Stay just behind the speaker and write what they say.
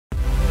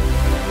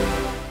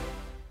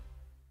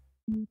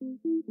To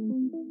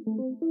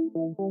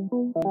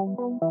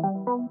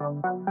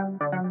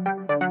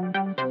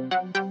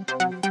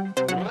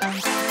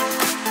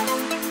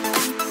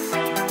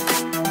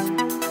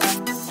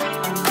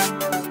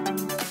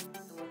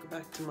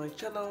my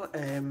channel.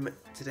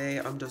 Today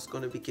I'm just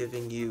going to be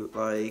giving you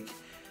like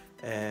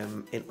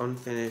an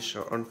unfinished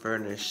or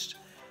unfurnished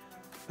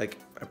like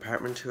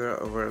apartment tour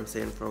of where I'm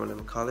staying from when I'm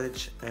in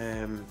college.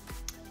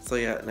 So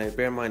yeah, now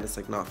bear in mind it's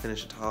like not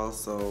finished at all,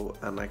 so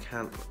and I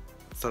can't,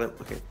 so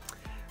okay,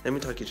 let me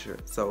talk you through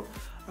it. So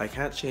I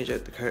can't change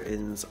out the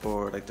curtains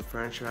or like the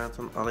furniture or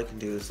anything. All I can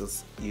do is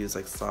just use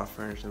like soft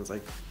furnishings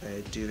like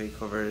duvet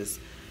covers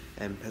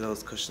and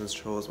pillows, cushions,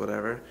 throws,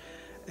 whatever.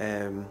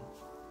 And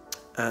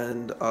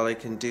all I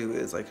can do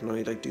is I can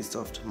only like do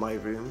stuff to my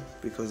room,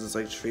 because there's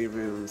like 3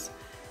 rooms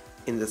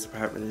in this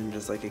apartment, and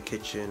there's like a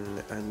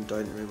kitchen and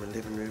dining room and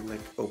living room,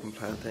 like open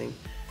plan thing,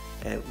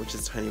 which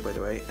is tiny by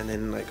the way, and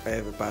then like I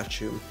have a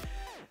bathroom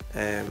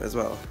as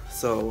well.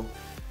 So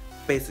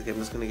basically I'm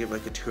just gonna give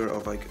like a tour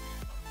of like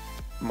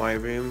my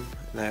room.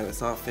 Now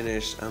it's not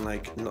finished and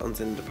like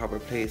nothing's in the proper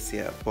place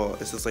yet, but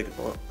it's just like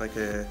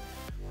a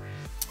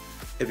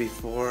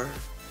before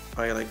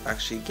I like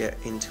actually get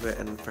into it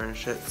and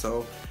furnish it.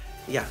 So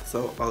yeah,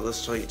 so I'll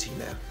just show it to you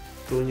now.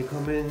 So when you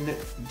come in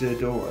the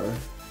door,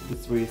 this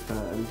is where you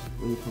stand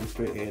when you come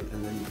straight in,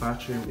 and then the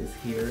bathroom is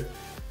here,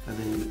 and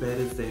then the bed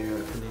is there,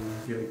 and then you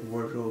have your like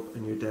wardrobe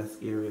and your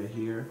desk area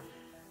here.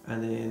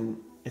 And then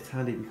it's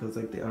handy because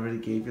like they already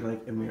gave you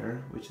like a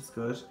mirror, which is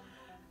good.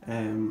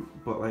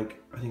 But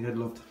like I think I'd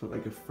love to put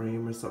like a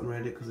frame or something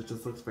around it, because it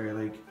just looks very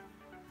like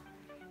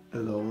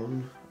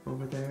alone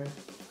over there.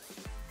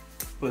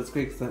 But it's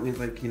great because that means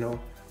like, you know,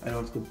 I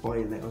don't have to go buy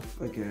it now,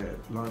 like a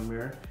long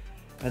mirror.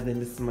 And then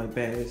this is my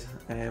bed.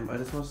 I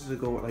just wanted to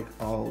go with like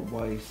all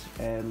white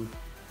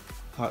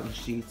cotton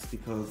sheets,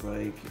 because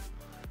like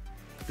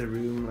the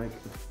room, like,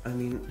 I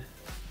mean,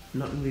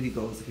 nothing really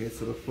goes here.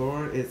 So the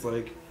floor is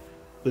like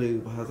blue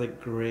but has like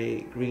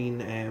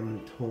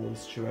green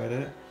tones throughout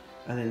it.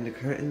 And then the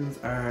curtains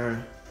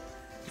are,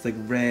 it's like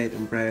red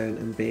and brown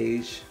and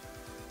beige.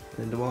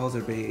 And then the walls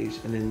are beige,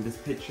 and then this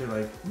picture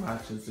like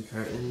matches the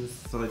curtains.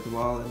 So like the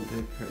wall and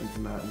the curtains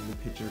and that and the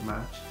picture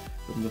match.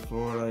 But then the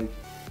floor like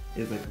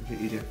is like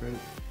completely different.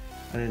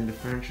 And then the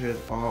furniture is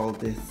all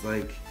this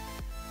like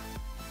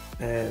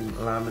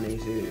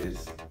laminated,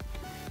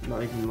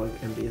 not even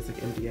like MDF, like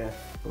MDF,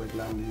 but like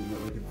laminated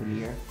with like a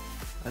veneer.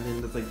 And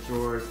then there's like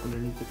drawers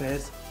underneath the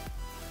bed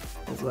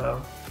as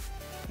well.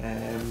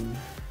 And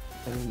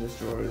then there's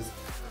drawers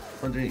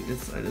underneath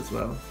this side as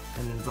well.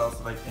 And then there's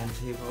also like end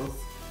tables.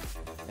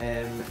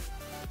 And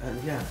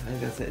yeah, I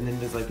think that's it. And then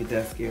there's like a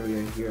desk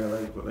area here,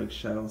 like with like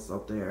shelves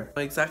up there.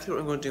 Exactly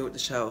what I'm going to do with the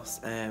shelves,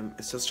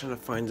 it's just trying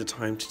to find the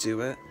time to do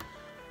it.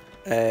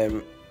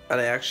 And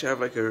I actually have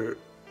like a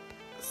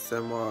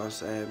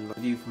somewhat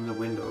view from the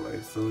window,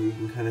 like, so you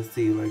can kind of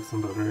see like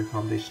some other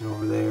accommodation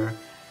over there,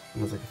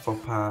 and there's like a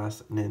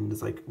footpath, and then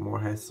there's like more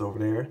houses over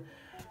there.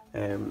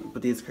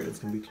 But these curtains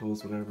can be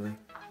closed, whatever.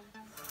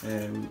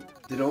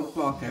 They don't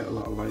block out a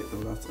lot of light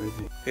though, that's the only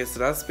thing. Okay, so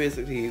that's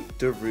basically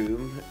the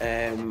room,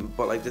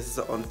 but like this is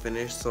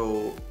unfinished,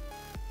 so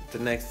the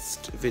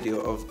next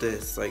video of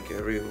this like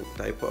a room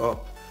that I put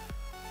up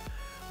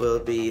will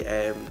be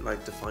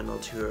like the final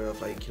tour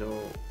of like, you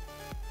know,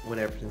 when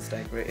everything's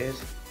decorated.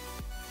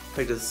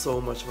 Like there's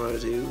so much more to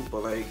do,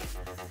 but like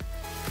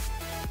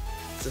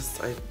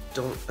just I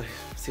don't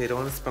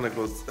want to spend like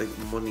loads like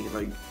money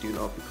like doing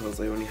up, because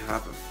I only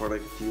have it for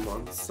like a few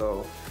months.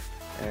 So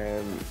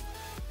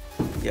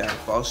yeah,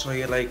 but I'll show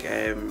you like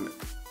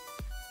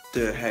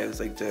the house,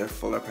 like the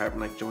full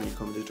apartment, like when you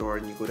come to the door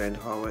and you go down the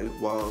hallway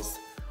walls,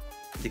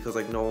 because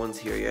like no one's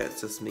here yet,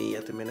 it's just me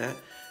at the minute,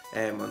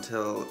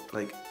 until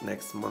like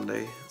next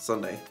Sunday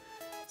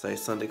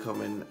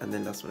coming, and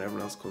then that's when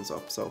everyone else comes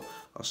up. So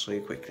I'll show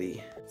you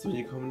quickly. So when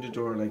you come in the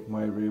door, like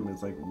my room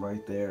is like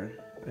right there,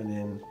 and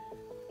then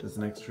there's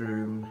the next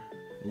room,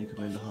 and you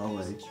come in the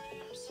hallway,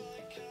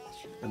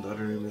 and the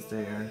other room is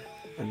there,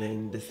 and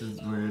then this is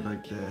where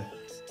like the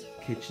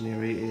kitchen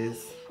area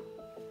is,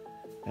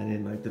 and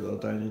then like the little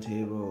dining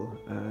table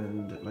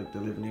and like the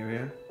living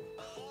area.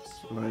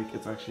 Like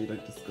it's actually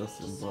like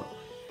disgusting, but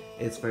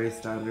it's very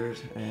standard.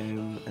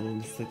 And then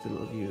this is like the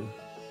little view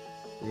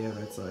we have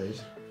outside.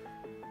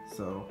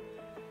 So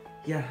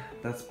yeah,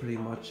 that's pretty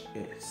much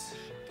it.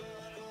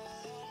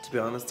 To be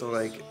honest though,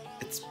 like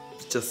it's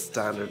just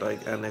standard,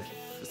 like, and if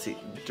see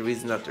the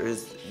reason that there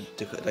is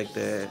like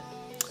the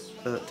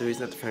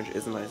reason that the furniture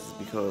isn't nice is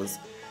because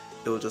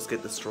it will just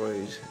get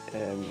destroyed,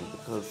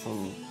 because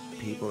some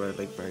people are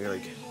like very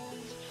like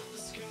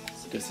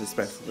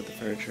disrespectful with the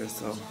furniture.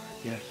 So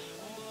yeah,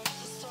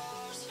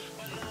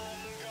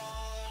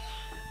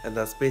 and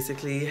that's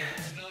basically it.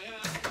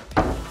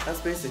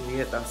 That's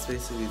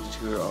basically the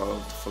tour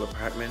of the full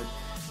apartment.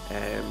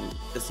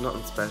 It's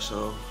nothing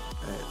special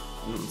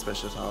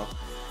at all.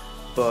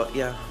 But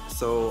yeah,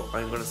 so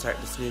I'm gonna start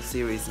this new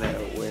series now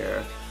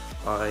where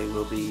I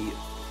will be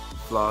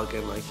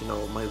vlogging like, you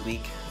know, my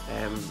week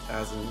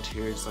as an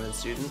interior design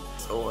student.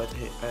 So I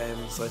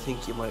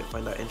think you might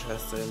find that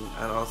interesting.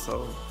 And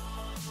also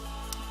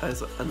I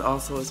just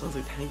want to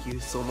say thank you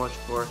so much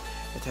for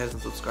 1,000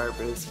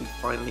 subscribers. We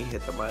finally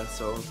hit the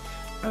milestone,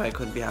 and I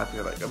couldn't be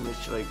happier. Like, I'm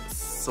literally like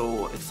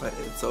so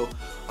excited. So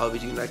I'll be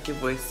doing that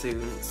giveaway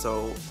soon,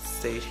 so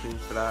stay tuned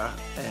for that.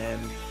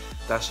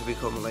 That should be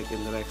coming like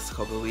in the next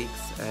couple of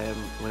weeks,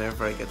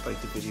 whenever I get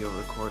like the video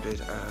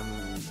recorded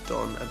and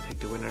done and pick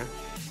the winner,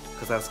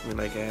 because that's gonna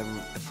be like a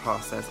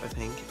process, I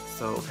think.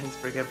 So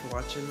thanks again for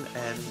watching,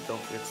 and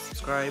don't forget to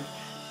subscribe,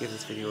 give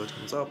this video a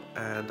thumbs up,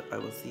 and I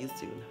will see you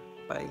soon.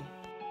 Bye.